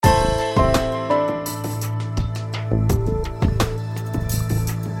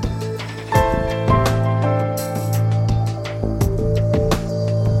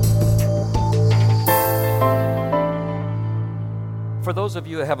those of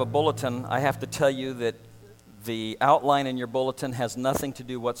you who have a bulletin, I have to tell you that the outline in your bulletin has nothing to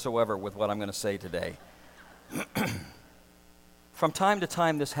do whatsoever with what I'm going to say today. From time to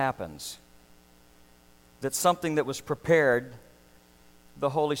time, this happens. That something that was prepared, the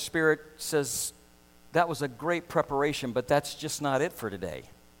Holy Spirit says, that was a great preparation, but that's just not it for today.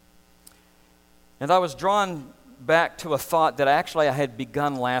 And I was drawn back to a thought that actually I had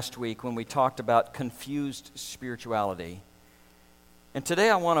begun last week when we talked about confused spirituality. And today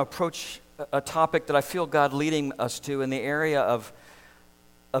I want to approach a topic that I feel God leading us to in the area of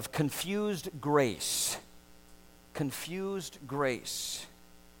confused grace. Confused grace.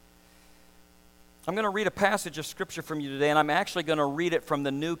 I'm going to read a passage of Scripture from you today, and I'm actually going to read it from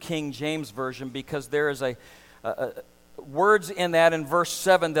the New King James Version because there is words in that in verse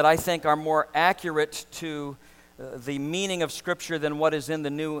 7 that I think are more accurate to the meaning of Scripture than what is in the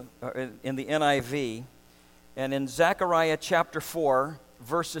NIV. And in Zechariah chapter 4,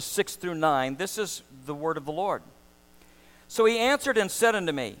 verses 6 through 9, this is the word of the Lord. So he answered and said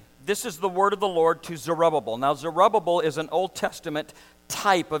unto me, this is the word of the Lord to Zerubbabel. Now Zerubbabel is an Old Testament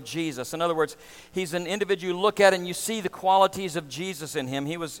type of Jesus. In other words, he's an individual you look at and you see the qualities of Jesus in him.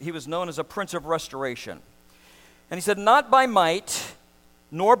 He was known as a Prince of Restoration. And he said, not by might,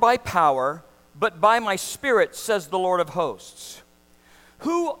 nor by power, but by my Spirit, says the Lord of hosts.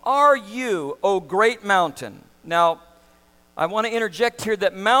 Who are you, O great mountain? Now, I want to interject here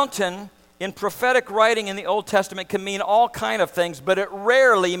that mountain in prophetic writing in the Old Testament can mean all kind of things, but it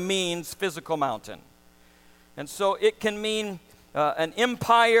rarely means physical mountain. And so it can mean an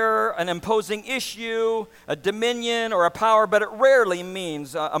empire, an imposing issue, a dominion, or a power, but it rarely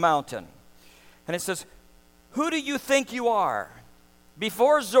means a mountain. And it says, who do you think you are?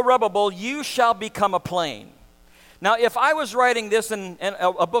 Before Zerubbabel, you shall become a plain. Now, if I was writing this in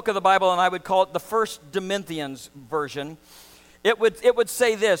a book of the Bible, and I would call it the First Corinthians version, it would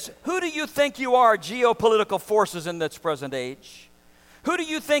say this: who do you think you are, geopolitical forces in this present age? Who do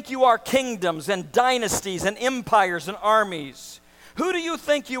you think you are, kingdoms and dynasties and empires and armies? Who do you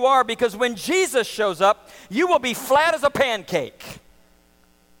think you are? Because when Jesus shows up, you will be flat as a pancake.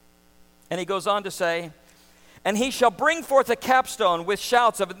 And he goes on to say, and he shall bring forth a capstone with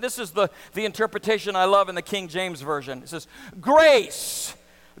shouts of it. This is the interpretation I love in the King James Version. It says, grace,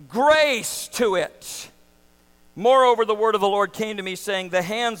 grace to it. Moreover, the word of the Lord came to me, saying, the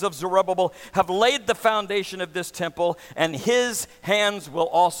hands of Zerubbabel have laid the foundation of this temple, and his hands will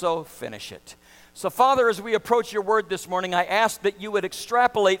also finish it. So, Father, as we approach your word this morning, I ask that you would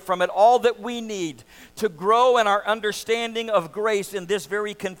extrapolate from it all that we need to grow in our understanding of grace in this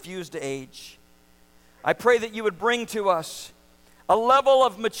very confused age. I pray that you would bring to us a level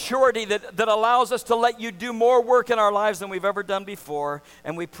of maturity that allows us to let you do more work in our lives than we've ever done before.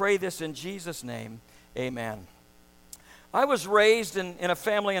 And we pray this in Jesus' name. Amen. I was raised in a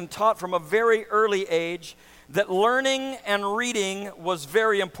family and taught from a very early age that learning and reading was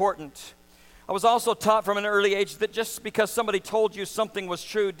very important. I was also taught from an early age that just because somebody told you something was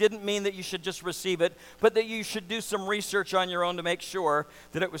true didn't mean that you should just receive it, but that you should do some research on your own to make sure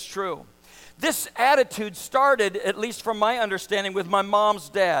that it was true. This attitude started, at least from my understanding, with my mom's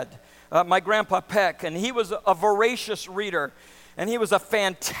dad, my grandpa Peck, and he was a voracious reader, and he was a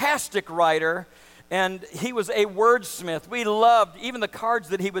fantastic writer, and he was a wordsmith. We loved even the cards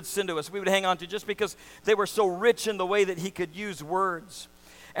that he would send to us. We would hang on to just because they were so rich in the way that he could use words.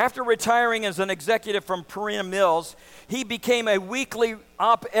 After retiring as an executive from Purina Mills, he became a weekly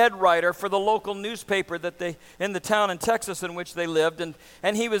op-ed writer for the local newspaper in the town in Texas in which they lived.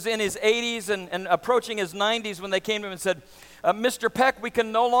 And he was in his 80s and approaching his 90s when they came to him and said, Mr. Peck, we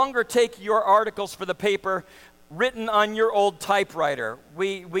can no longer take your articles for the paper written on your old typewriter.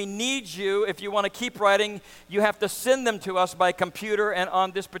 We need you. If you want to keep writing, you have to send them to us by computer and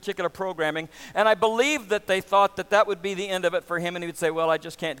on this particular programming. And I believe that they thought that would be the end of it for him, and he would say, well, I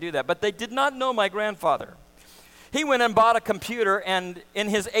just can't do that. But they did not know my grandfather. He went and bought a computer, and in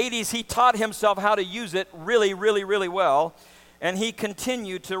his 80s, he taught himself how to use it really, really, really well. And he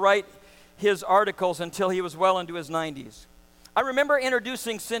continued to write his articles until he was well into his 90s. I remember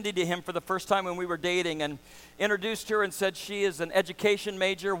introducing Cindy to him for the first time when we were dating, and introduced her and said she is an education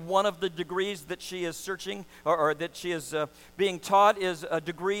major. One of the degrees that she is searching or that she is being taught is a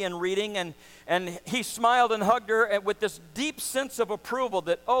degree in reading. And he smiled and hugged her with this deep sense of approval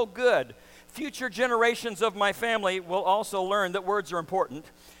that, oh, good, future generations of my family will also learn that words are important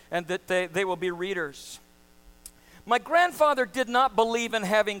and that they will be readers. My grandfather did not believe in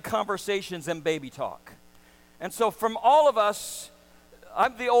having conversations and baby talk. And so from all of us,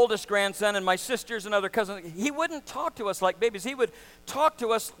 I'm the oldest grandson, and my sisters and other cousins, he wouldn't talk to us like babies. He would talk to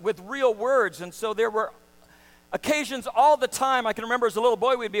us with real words. And so there were occasions all the time. I can remember as a little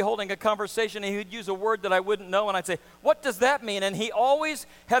boy, we'd be holding a conversation and he'd use a word that I wouldn't know, and I'd say, "What does that mean?" And he always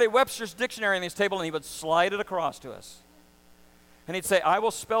had a Webster's dictionary on his table, and he would slide it across to us. And he'd say, "I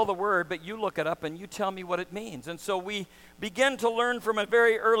will spell the word, but you look it up and you tell me what it means." And so we began to learn from a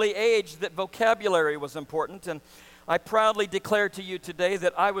very early age that vocabulary was important. And I proudly declare to you today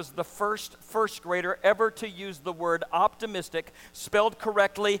that I was the first grader ever to use the word optimistic, spelled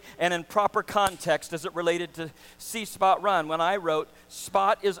correctly and in proper context as it related to see Spot run, when I wrote,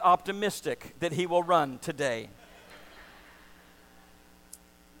 "Spot is optimistic that he will run today."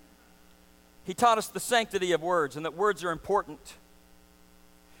 He taught us the sanctity of words and that words are important.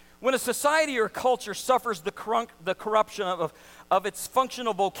 When a society or culture suffers the corruption of its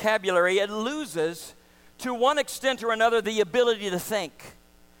functional vocabulary, it loses, to one extent or another, the ability to think.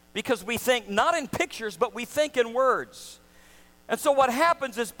 Because we think not in pictures, but we think in words. And so what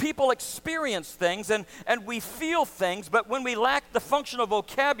happens is people experience things and we feel things, but when we lack the functional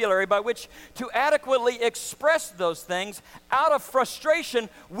vocabulary by which to adequately express those things, out of frustration,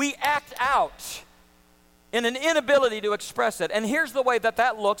 we act out in an inability to express it. And here's the way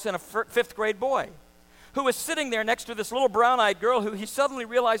that looks in a fifth grade boy who is sitting there next to this little brown-eyed girl who he suddenly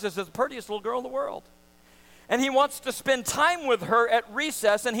realizes is the prettiest little girl in the world. And he wants to spend time with her at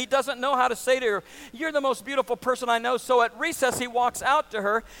recess, and he doesn't know how to say to her, "You're the most beautiful person I know." So at recess, he walks out to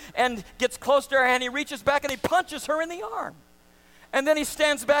her and gets close to her, and he reaches back and he punches her in the arm. And then he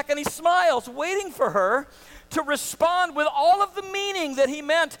stands back and he smiles, waiting for her to respond with all of the meaning that he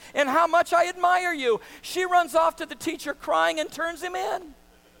meant and how much I admire you. She runs off to the teacher crying and turns him in.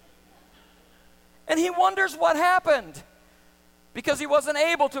 And he wonders what happened, because he wasn't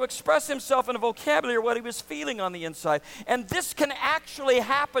able to express himself in a vocabulary or what he was feeling on the inside. And this can actually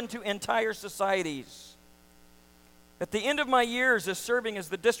happen to entire societies. At the end of my years as serving as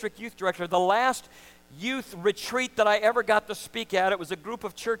the district youth director, the last youth retreat that I ever got to speak at, it was a group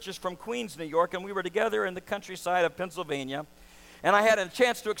of churches from Queens, New York, and we were together in the countryside of Pennsylvania. And I had a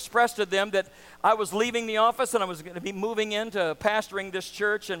chance to express to them that I was leaving the office and I was going to be moving into pastoring this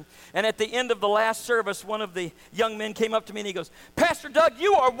church. And at the end of the last service, one of the young men came up to me and he goes, "Pastor Doug,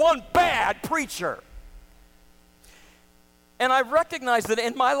 you are one bad preacher." And I recognized that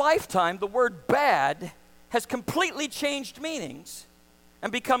in my lifetime, the word bad has completely changed meanings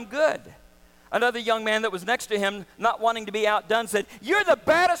and become good. Another young man that was next to him, not wanting to be outdone, said, "You're the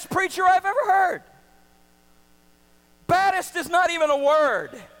baddest preacher I've ever heard." Baddest is not even a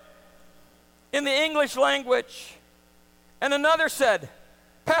word in the English language. And another said,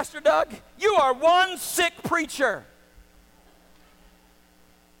 "Pastor Doug, you are one sick preacher."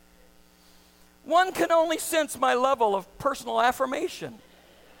 One can only sense my level of personal affirmation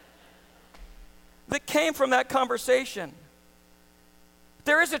that came from that conversation.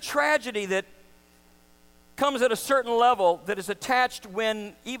 There is a tragedy that comes at a certain level that is attached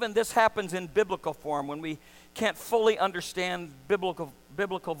when even this happens in biblical form, when we can't fully understand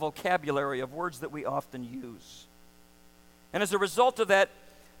biblical vocabulary of words that we often use. And as a result of that,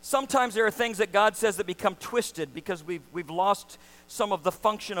 sometimes there are things that God says that become twisted because we've lost some of the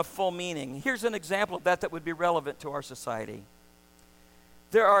function of full meaning. Here's an example of that would be relevant to our society.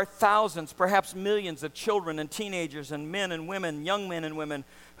 There are thousands, perhaps millions of children and teenagers and men and women, young men and women,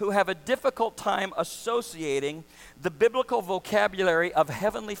 who have a difficult time associating the biblical vocabulary of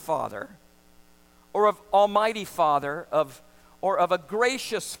Heavenly Father or of Almighty Father or of a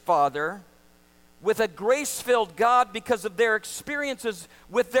gracious Father with a grace-filled God because of their experiences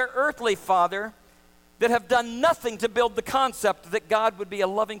with their earthly father that have done nothing to build the concept that God would be a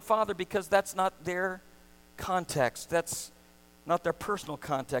loving Father, because that's not their context. That's not their personal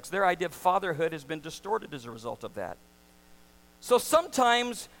context. Their idea of fatherhood has been distorted as a result of that. So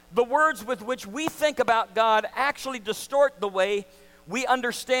sometimes the words with which we think about God actually distort the way we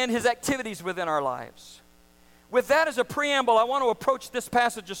understand His activities within our lives. With that as a preamble, I want to approach this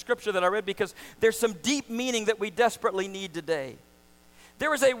passage of Scripture that I read because there's some deep meaning that we desperately need today.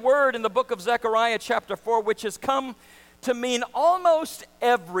 There is a word in the book of Zechariah chapter 4 which has come to mean almost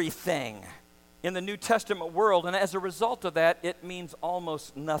everything in the New Testament world, and as a result of that, it means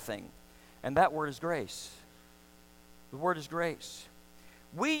almost nothing. And that word is grace. The word is grace.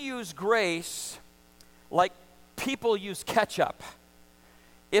 We use grace like people use ketchup.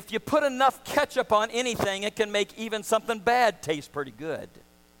 If you put enough ketchup on anything, it can make even something bad taste pretty good.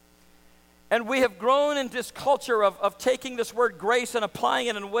 And we have grown in this culture of taking this word grace and applying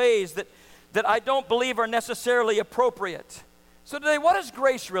it in ways that I don't believe are necessarily appropriate. So today, what does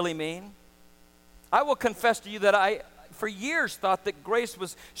grace really mean? I will confess to you that I, for years, thought that grace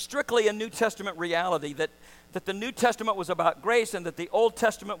was strictly a New Testament reality, that the New Testament was about grace and that the Old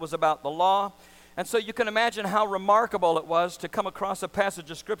Testament was about the law. And so you can imagine how remarkable it was to come across a passage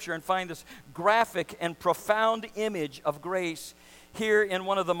of Scripture and find this graphic and profound image of grace here in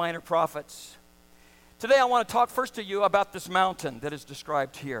one of the minor prophets. Today I want to talk first to you about this mountain that is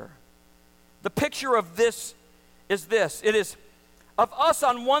described here. The picture of this is this. It is of us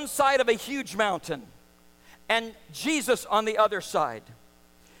on one side of a huge mountain and Jesus on the other side.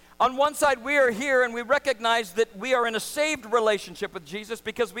 On one side, we are here and we recognize that we are in a saved relationship with Jesus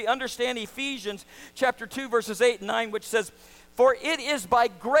because we understand Ephesians chapter 2, verses 8 and 9, which says, "For it is by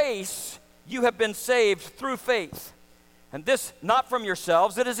grace you have been saved through faith. And this not from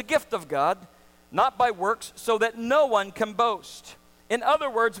yourselves, it is a gift of God, not by works, so that no one can boast." In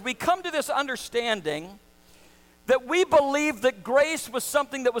other words, we come to this understanding that we believe that grace was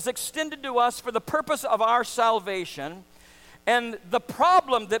something that was extended to us for the purpose of our salvation. And the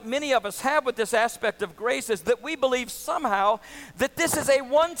problem that many of us have with this aspect of grace is that we believe somehow that this is a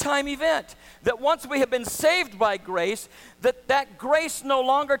one-time event, that once we have been saved by grace, that grace no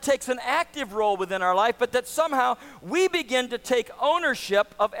longer takes an active role within our life, but that somehow we begin to take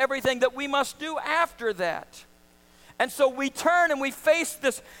ownership of everything that we must do after that. And so we turn and we face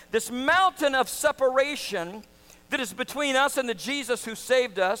this mountain of separation that is between us and the Jesus who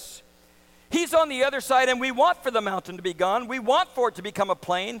saved us. He's on the other side, and we want for the mountain to be gone. We want for it to become a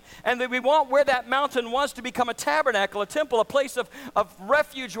plain, and that we want where that mountain was to become a tabernacle, a temple, a place of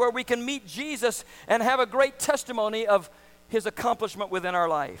refuge where we can meet Jesus and have a great testimony of his accomplishment within our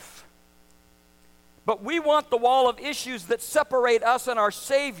life. But we want the wall of issues that separate us and our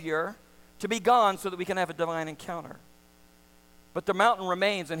Savior to be gone so that we can have a divine encounter. But the mountain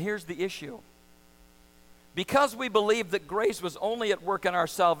remains, and here's the issue. Because we believe that grace was only at work in our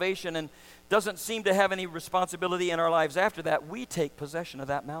salvation and doesn't seem to have any responsibility in our lives after that, we take possession of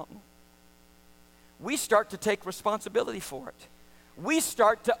that mountain. We start to take responsibility for it. We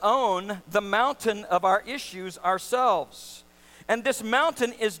start to own the mountain of our issues ourselves. And this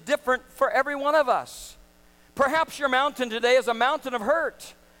mountain is different for every one of us. Perhaps your mountain today is a mountain of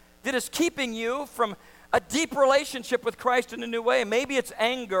hurt that is keeping you from a deep relationship with Christ in a new way. Maybe it's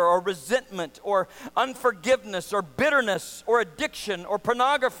anger or resentment or unforgiveness or bitterness or addiction or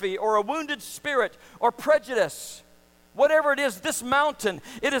pornography or a wounded spirit or prejudice. Whatever it is, this mountain,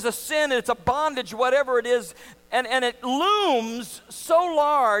 it is a sin, it's a bondage, whatever it is, and it looms so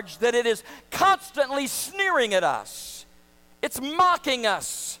large that it is constantly sneering at us. It's mocking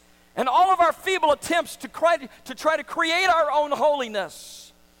us and all of our feeble attempts to try to create our own holiness.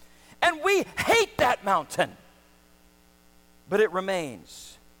 And we hate that mountain. But it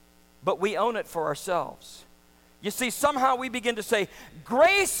remains. But we own it for ourselves. You see, somehow we begin to say,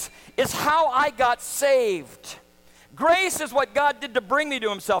 grace is how I got saved. Grace is what God did to bring me to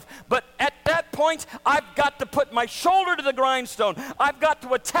himself. But at that point, I've got to put my shoulder to the grindstone. I've got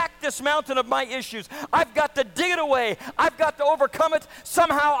to attack this mountain of my issues. I've got to dig it away. I've got to overcome it.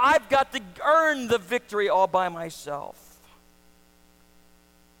 Somehow I've got to earn the victory all by myself.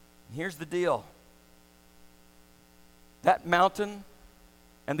 Here's the deal. That mountain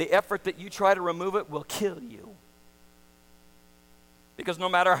and the effort that you try to remove it will kill you. Because no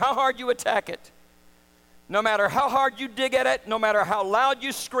matter how hard you attack it, no matter how hard you dig at it, no matter how loud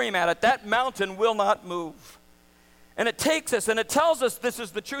you scream at it, that mountain will not move. And it takes us and it tells us this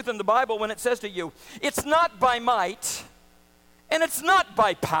is the truth in the Bible when it says to you, it's not by might and it's not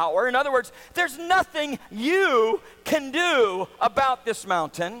by power. In other words, there's nothing you can do about this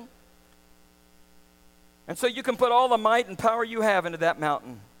mountain. And so you can put all the might and power you have into that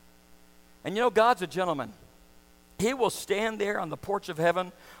mountain. And you know, God's a gentleman. He will stand there on the porch of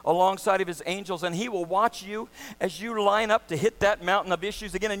heaven alongside of his angels, and he will watch you as you line up to hit that mountain of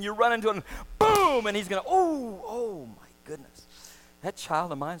issues again, and you run into it, and boom, and he's going to, oh my goodness, that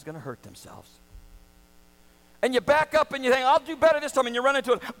child of mine is going to hurt themselves. And you back up and you think, I'll do better this time, and you run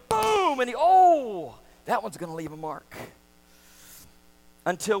into it, boom, and that one's going to leave a mark.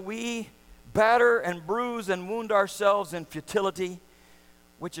 Until we batter and bruise and wound ourselves in futility,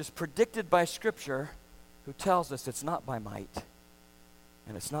 which is predicted by Scripture, who tells us it's not by might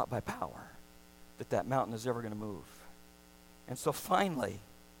and it's not by power that mountain is ever going to move. And so finally,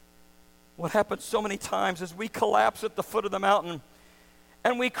 what happens so many times is we collapse at the foot of the mountain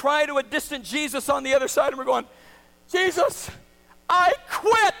and we cry to a distant Jesus on the other side, and we're going, Jesus, I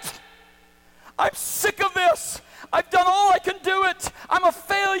quit. I'm sick of this. I've done all I can do it. I'm a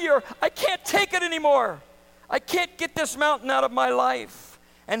failure. I can't take it anymore. I can't get this mountain out of my life.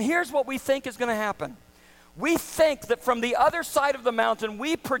 And here's what we think is going to happen. We think that from the other side of the mountain,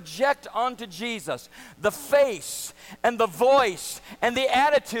 we project onto Jesus the face and the voice and the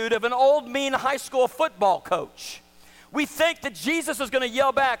attitude of an old, mean high school football coach. We think that Jesus is going to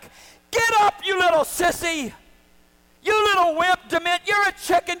yell back, Get up, you little sissy. You little wimp, dement, you're a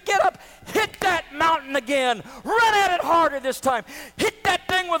chicken. Get up, hit that mountain again. Run at it harder this time. Hit that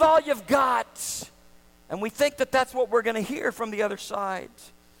thing with all you've got. And we think that that's what we're going to hear from the other side.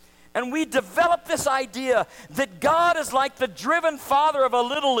 And we develop this idea that God is like the driven father of a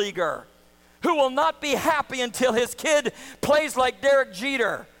little leaguer who will not be happy until his kid plays like Derek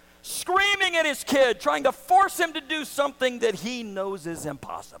Jeter, screaming at his kid, trying to force him to do something that he knows is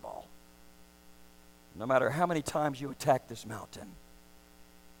impossible. No matter how many times you attack this mountain,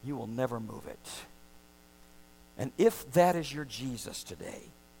 you will never move it. And if that is your Jesus today,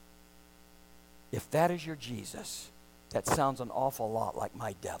 if that is your Jesus, that sounds an awful lot like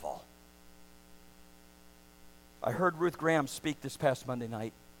my devil. I heard Ruth Graham speak this past Monday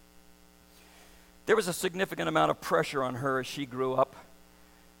night. There was a significant amount of pressure on her as she grew up,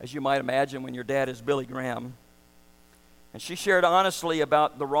 as you might imagine when your dad is Billy Graham. And she shared honestly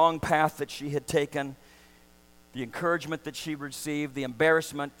about the wrong path that she had taken, the encouragement that she received, the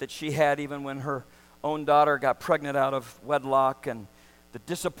embarrassment that she had even when her own daughter got pregnant out of wedlock, and the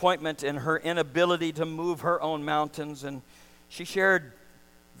disappointment in her inability to move her own mountains. And she shared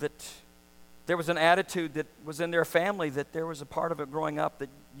that there was an attitude that was in their family, that there was a part of it growing up that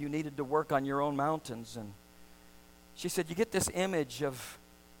you needed to work on your own mountains. And she said, you get this image of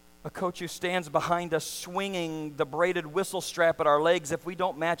a coach who stands behind us swinging the braided whistle strap at our legs if we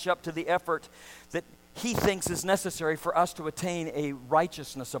don't match up to the effort that he thinks is necessary for us to attain a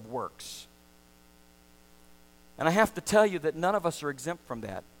righteousness of works. And I have to tell you that none of us are exempt from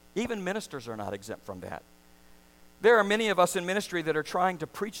that. Even ministers are not exempt from that. There are many of us in ministry that are trying to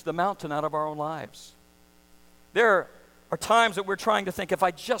preach the mountain out of our own lives. There are times that we're trying to think, if I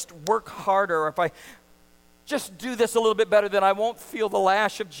just work harder, or if I just do this a little bit better, then I won't feel the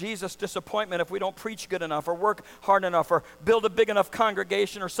lash of Jesus' disappointment if we don't preach good enough, or work hard enough, or build a big enough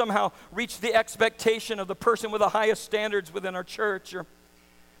congregation, or somehow reach the expectation of the person with the highest standards within our church, or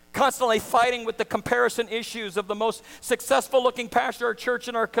constantly fighting with the comparison issues of the most successful looking pastor or church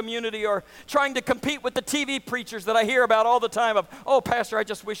in our community, or trying to compete with the TV preachers that I hear about all the time of, oh, pastor, I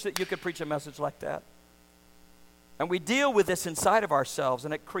just wish that you could preach a message like that. And we deal with this inside of ourselves,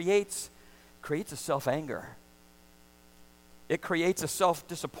 and it creates a self-anger. It creates a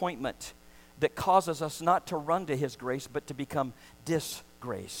self-disappointment that causes us not to run to his grace, but to become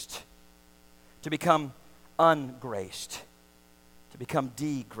disgraced, to become ungraced, to become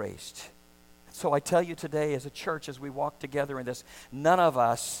degraced. So I tell you today, as a church, as we walk together in this, none of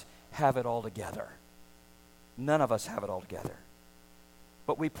us have it all together. None of us have it all together.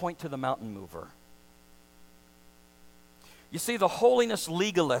 But we point to the mountain mover. You see, the holiness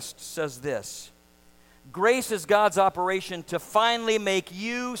legalist says this: grace is God's operation to finally make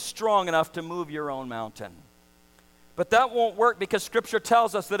you strong enough to move your own mountain. But that won't work, because Scripture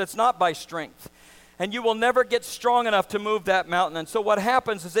tells us that it's not by strength. And you will never get strong enough to move that mountain. And so what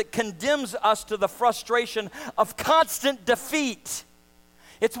happens is it condemns us to the frustration of constant defeat.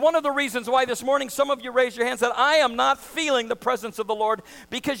 It's one of the reasons why this morning some of you raised your hands and said, I am not feeling the presence of the Lord,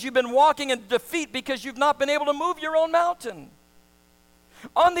 because you've been walking in defeat because you've not been able to move your own mountain.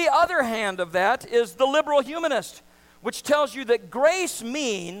 On the other hand of that is the liberal humanist, which tells you that grace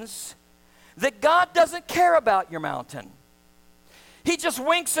means that God doesn't care about your mountain. He just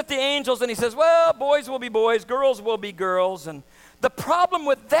winks at the angels and he says, well, boys will be boys, girls will be girls. And the problem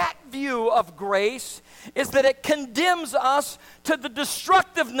with that view of grace is that it condemns us to the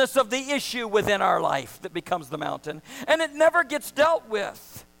destructiveness of the issue within our life that becomes the mountain, and it never gets dealt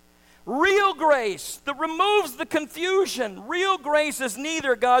with. Real grace that removes the confusion. Real grace is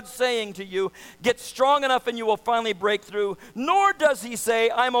neither God saying to you, get strong enough and you will finally break through, nor does he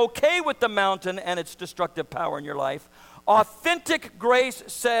say, I'm okay with the mountain and its destructive power in your life. Authentic grace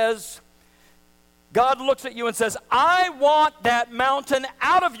says, God looks at you and says, I want that mountain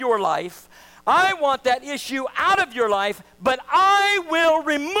out of your life. I want that issue out of your life, but I will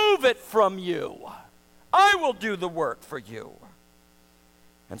remove it from you. I will do the work for you.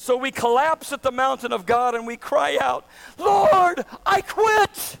 And so we collapse at the mountain of God and we cry out, Lord, I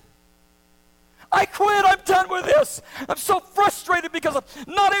quit. I quit. I'm done with this. I'm so frustrated because I'm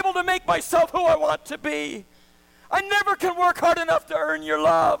not able to make myself who I want to be. I never can work hard enough to earn your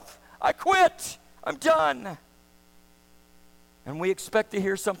love. I quit. I'm done. And we expect to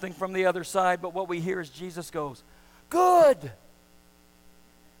hear something from the other side, but what we hear is Jesus goes, good.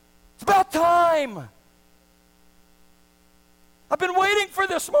 It's about time. I've been waiting for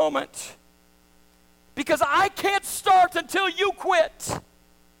this moment because I can't start until you quit.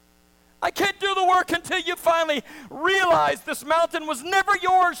 I can't do the work until you finally realize this mountain was never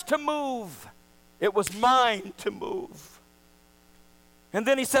yours to move. It was mine to move. And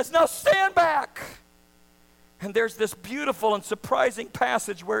then he says, now stand back. And there's this beautiful and surprising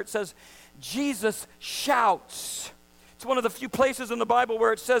passage where it says, Jesus shouts. It's one of the few places in the Bible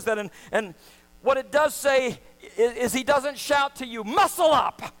where it says that. And what it does say is he doesn't shout to you, muscle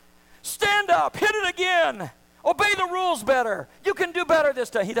up, stand up, hit it again, obey the rules better. You can do better this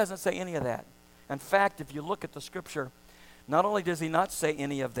time. He doesn't say any of that. In fact, if you look at the scripture, not only does he not say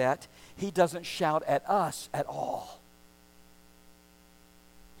any of that, he doesn't shout at us at all.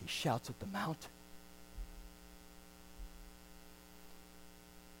 He shouts at the mountain.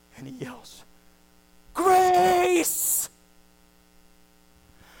 And he yells, grace!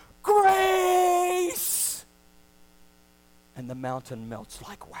 Grace! And the mountain melts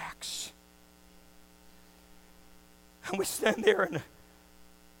like wax. And we stand there in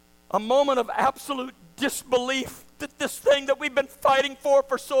a moment of absolute disbelief that this thing that we've been fighting for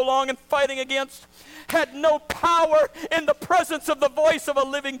so long and fighting against had no power in the presence of the voice of a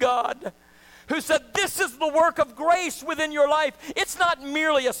living God who said, this is the work of grace within your life. It's not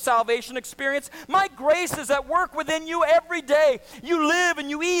merely a salvation experience. My grace is at work within you every day. You live and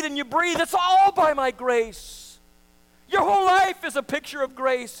you eat and you breathe. It's all by my grace. Your whole life is a picture of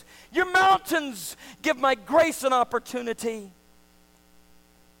grace. Your mountains give my grace an opportunity.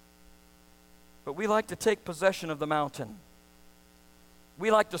 But we like to take possession of the mountain.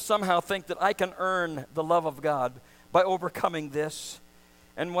 We like to somehow think that I can earn the love of God by overcoming this.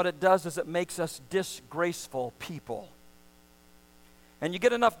 And what it does is it makes us disgraceful people. And you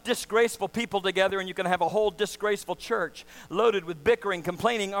get enough disgraceful people together and you can have a whole disgraceful church loaded with bickering,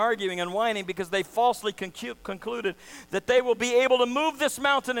 complaining, arguing, and whining because they falsely concluded that they will be able to move this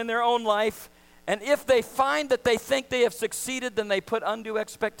mountain in their own life. And if they find that they think they have succeeded, then they put undue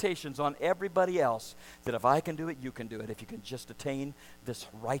expectations on everybody else. That if I can do it, you can do it. If you can just attain this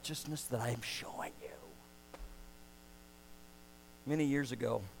righteousness that I am showing you. Many years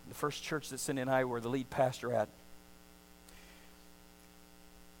ago, the first church that Cindy and I were the lead pastor at,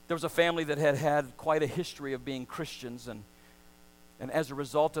 there was a family that had had quite a history of being Christians, and as a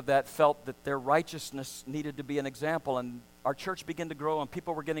result of that felt that their righteousness needed to be an example, and our church began to grow and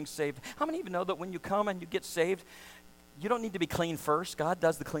people were getting saved. How many of you know that when you come and you get saved, you don't need to be clean first? God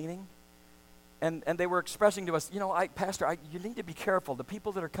does the cleaning. And they were expressing to us, Pastor, you need to be careful. The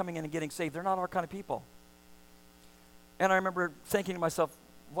people that are coming in and getting saved, they're not our kind of people. And I remember thinking to myself,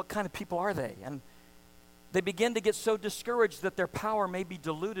 what kind of people are they? And they began to get so discouraged that their power may be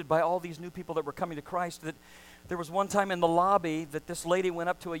diluted by all these new people that were coming to Christ, that there was one time in the lobby that this lady went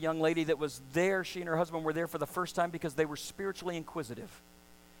up to a young lady that was there. She and her husband were there for the first time because they were spiritually inquisitive.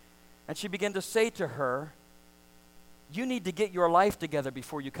 And she began to say to her, you need to get your life together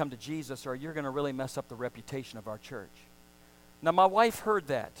before you come to Jesus, or you're going to really mess up the reputation of our church. Now, my wife heard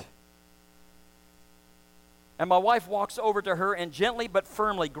that. And my wife walks over to her and gently but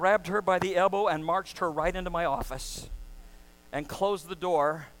firmly grabbed her by the elbow and marched her right into my office and closed the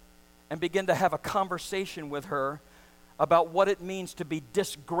door and began to have a conversation with her about what it means to be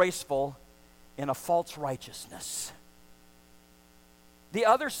disgraceful in a false righteousness. The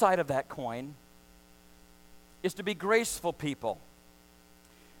other side of that coin is to be graceful people.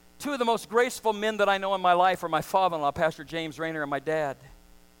 Two of the most graceful men that I know in my life are my father-in-law, Pastor James Rayner, and my dad.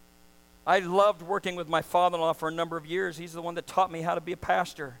 I loved working with my father-in-law for a number of years. He's the one that taught me how to be a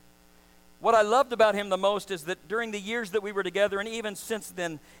pastor. What I loved about him the most is that during the years that we were together, and even since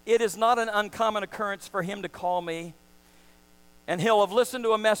then, it is not an uncommon occurrence for him to call me, and he'll have listened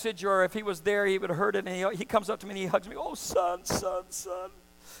to a message, or if he was there, he would have heard it, and he comes up to me and he hugs me. Oh, son,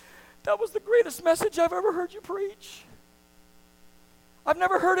 that was the greatest message I've ever heard you preach. I've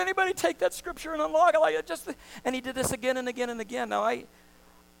never heard anybody take that scripture and unlock it like it. And he did this again and again and again. Now,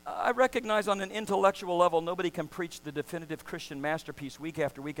 I recognize on an intellectual level, nobody can preach the definitive Christian masterpiece week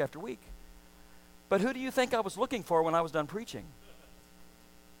after week after week. But who do you think I was looking for when I was done preaching?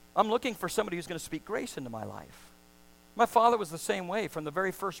 I'm looking for somebody who's going to speak grace into my life. My father was the same way. From the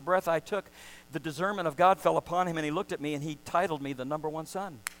very first breath I took, the discernment of God fell upon him, and he looked at me and he titled me the number one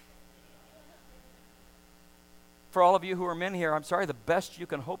son. For all of you who are men here, I'm sorry, the best you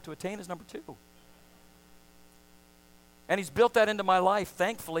can hope to attain is number two. And he's built that into my life.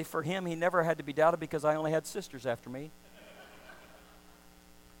 Thankfully for him, he never had to be doubted because I only had sisters after me.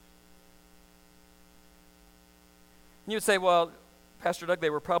 And you would say, well, Pastor Doug, they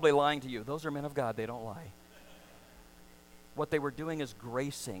were probably lying to you. Those are men of God. They don't lie. What they were doing is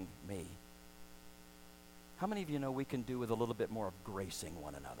gracing me. How many of you know we can do with a little bit more of gracing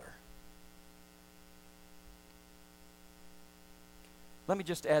one another? Let me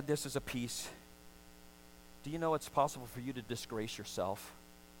just add this as a piece. Do you know it's possible for you to disgrace yourself?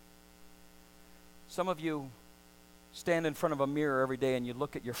 Some of you stand in front of a mirror every day and you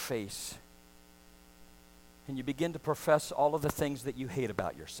look at your face and you begin to profess all of the things that you hate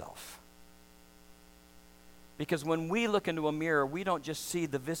about yourself. Because when we look into a mirror, we don't just see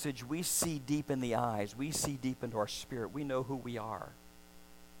the visage, we see deep in the eyes. We see deep into our spirit. We know who we are.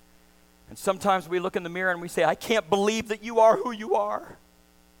 And sometimes we look in the mirror and we say, I can't believe that you are who you are.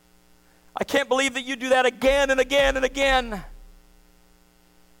 I can't believe that you do that again and again and again.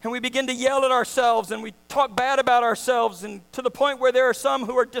 And we begin to yell at ourselves and we talk bad about ourselves, and to the point where there are some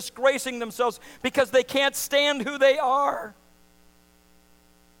who are disgracing themselves because they can't stand who they are.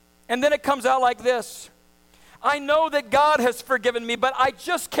 And then it comes out like this. I know that God has forgiven me, but I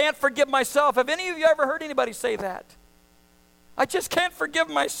just can't forgive myself. Have any of you ever heard anybody say that? I just can't forgive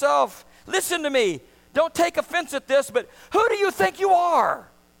myself. Listen to me. Don't take offense at this, but who do you think you are?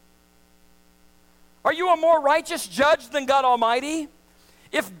 Are you a more righteous judge than God Almighty?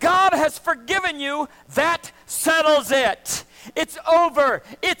 If God has forgiven you, that settles it. It's over.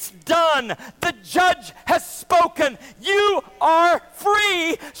 It's done. The judge has spoken. You are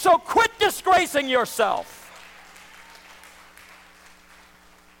free, so quit disgracing yourself.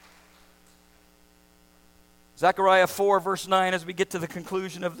 Zechariah 4, verse 9, as we get to the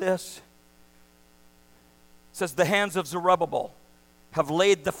conclusion of this, says, the hands of Zerubbabel have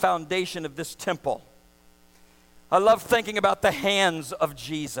laid the foundation of this temple. I love thinking about the hands of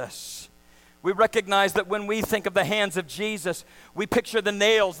Jesus. We recognize that when we think of the hands of Jesus, we picture the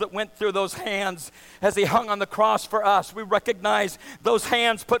nails that went through those hands as he hung on the cross for us. We recognize those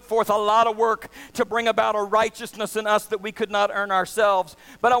hands put forth a lot of work to bring about a righteousness in us that we could not earn ourselves.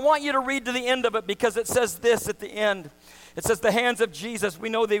 But I want you to read to the end of it, because it says this at the end. It says the hands of Jesus, we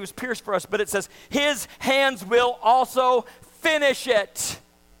know that he was pierced for us, but it says his hands will also finish it.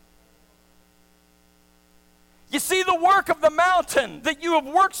 You see, the work of the mountain that you have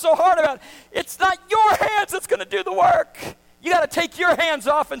worked so hard about, it's not your hands that's going to do the work. You got to take your hands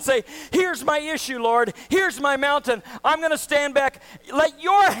off and say, here's my issue, Lord. Here's my mountain. I'm going to stand back. Let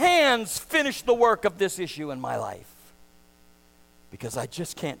your hands finish the work of this issue in my life, because I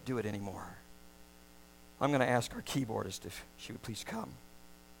just can't do it anymore. I'm going to ask our keyboardist if she would please come.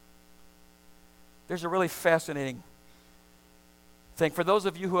 There's a really fascinating thing. For those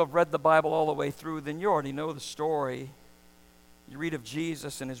of you who have read the Bible all the way through, then you already know the story. You read of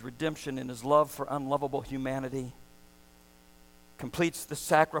Jesus and his redemption and his love for unlovable humanity. Completes the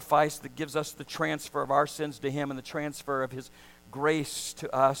sacrifice that gives us the transfer of our sins to him and the transfer of his grace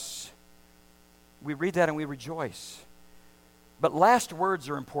to us. We read that and we rejoice. But last words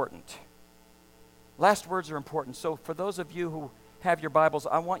are important. Last words are important. So for those of you who have your Bibles,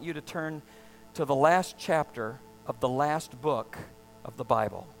 I want you to turn to the last chapter of the last book of the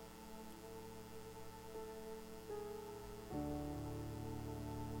Bible.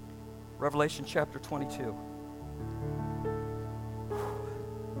 Revelation chapter 22.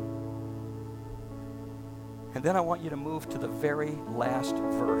 And then I want you to move to the very last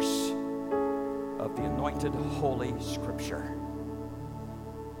verse of the anointed Holy Scripture.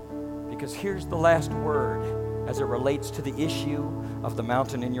 Because here's the last word as it relates to the issue of the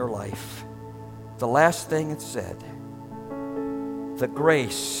mountain in your life. The last thing it said, the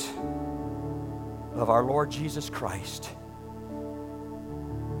grace of our Lord Jesus Christ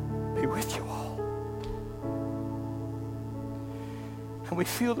be with you all. And we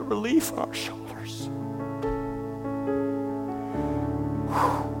feel the relief on our shoulders.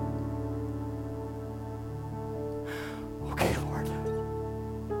 Whew. Okay, Lord.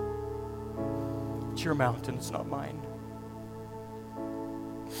 It's your mountain, it's not mine.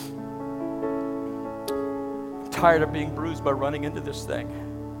 Tired of being bruised by running into this thing.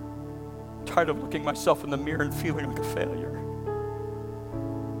 Tired of looking myself in the mirror and feeling like a failure.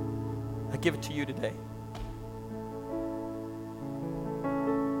 I give it to you today.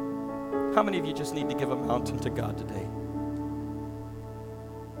 How many of you just need to give a mountain to God today?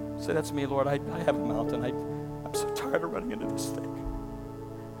 Say, that's me, Lord. I have a mountain. I'm so tired of running into this thing.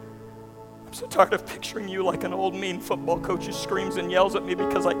 I'm so tired of picturing you like an old mean football coach who screams and yells at me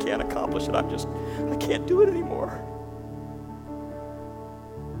because I can't accomplish it. I can't do it anymore.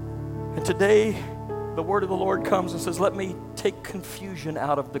 And today, the word of the Lord comes and says, let me take confusion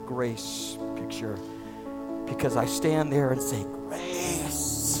out of the grace picture, because I stand there and say,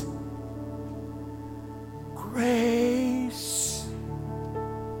 grace, grace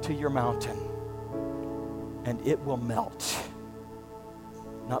to your mountain, and it will melt.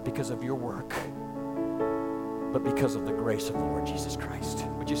 Not because of your work, but because of the grace of the Lord Jesus Christ.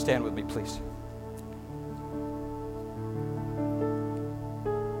 Would you stand with me, please?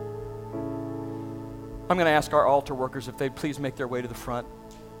 I'm going to ask our altar workers if they'd please make their way to the front.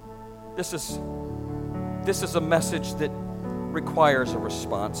 This is This is a message that requires a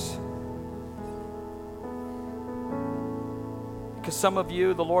response. Because some of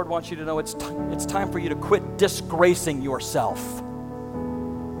you, the Lord wants you to know it's time for you to quit disgracing yourself.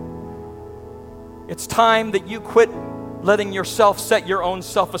 It's time that you quit letting yourself set your own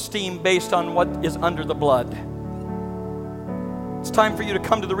self-esteem based on what is under the blood. It's time for you to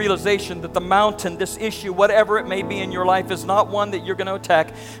come to the realization that the mountain, this issue, whatever it may be in your life, is not one that you're going to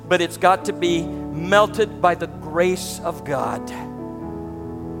attack, but it's got to be melted by the grace of God.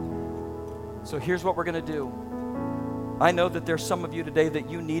 So here's what we're going to do. I know that there's some of you today that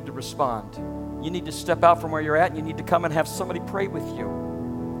you need to respond. You need to step out from where you're at, and you need to come and have somebody pray with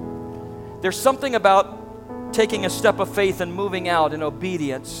you. There's something about taking a step of faith and moving out in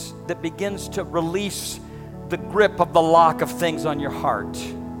obedience that begins to release the grip of the lock of things on your heart.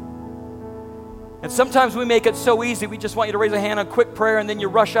 And sometimes we make it so easy, we just want you to raise a hand on quick prayer and then you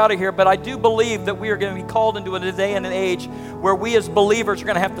rush out of here. But I do believe that we are going to be called into a day and an age where we as believers are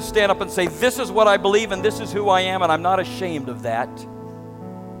going to have to stand up and say, this is what I believe and this is who I am, and I'm not ashamed of that.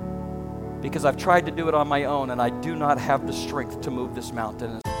 Because I've tried to do it on my own and I do not have the strength to move this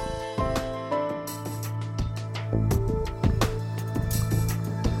mountain.